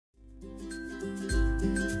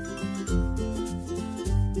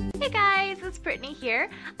Brittany here.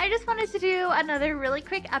 I just wanted to do another really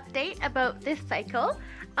quick update about this cycle.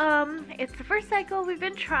 It's the first cycle we've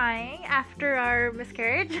been trying after our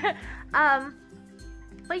miscarriage. But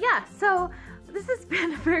yeah, so this has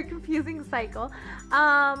been a very confusing cycle.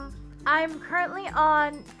 I'm currently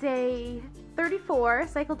on day 34,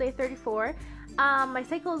 cycle day 34. My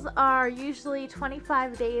cycles are usually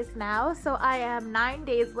 25 days now, so I am 9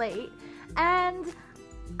 days late. And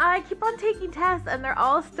I keep on taking tests and they're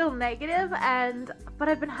all still negative, but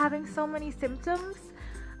I've been having so many symptoms,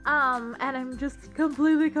 and I'm just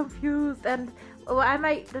completely confused, and I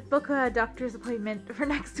might book a doctor's appointment for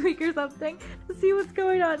next week or something to see what's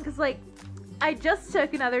going on, because like I just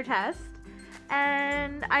took another test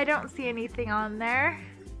and I don't see anything on there.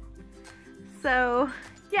 So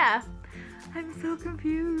yeah, I'm so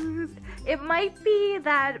confused. It might be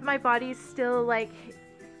that my body's still like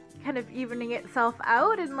kind of evening itself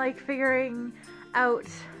out and like figuring out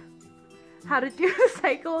how to do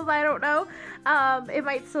cycles. I don't know. It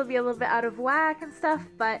might still be a little bit out of whack and stuff,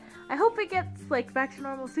 but I hope it gets like back to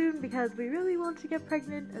normal soon, because we really want to get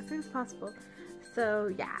pregnant as soon as possible.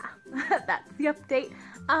 So yeah, that's the update.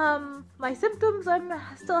 My symptoms I'm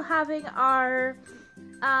still having are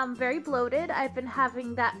very bloated. I've been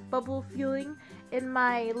having that bubble feeling in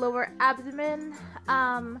my lower abdomen,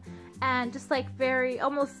 and just like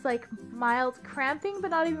almost like mild cramping, but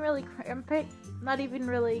not even really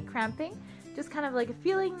cramping, just kind of like a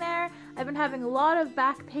feeling there. I've been having a lot of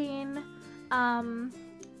back pain, kind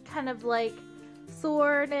of like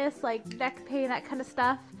soreness, like neck pain, that kind of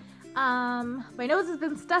stuff. My nose has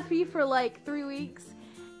been stuffy for like 3 weeks,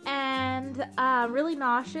 and really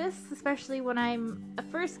nauseous, especially when I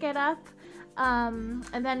first get up,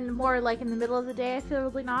 and then more like in the middle of the day I feel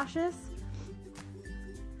really nauseous.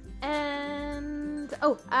 And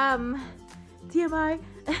TMI.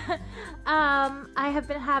 I have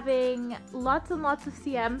been having lots and lots of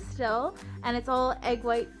CM still, and it's all egg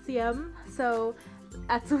white CM, so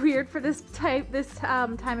that's weird for this time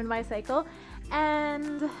in my cycle.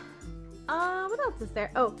 And what else is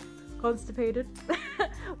there? Oh, constipated,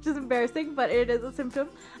 which is embarrassing, but it is a symptom.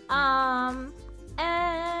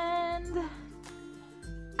 And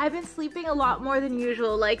I've been sleeping a lot more than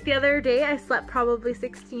usual. Like the other day I slept probably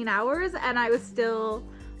 16 hours and I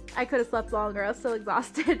could have slept longer. I was still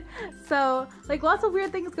exhausted. So like lots of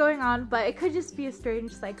weird things going on, but it could just be a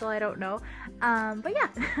strange cycle, I don't know. But yeah,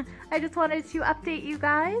 I just wanted to update you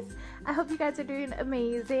guys. I hope you guys are doing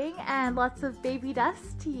amazing, and lots of baby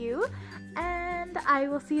dust to you. And I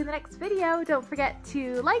will see you in the next video. Don't forget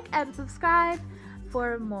to like and subscribe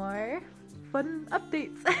for more fun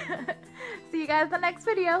updates. See you guys in the next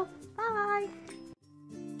video. Bye!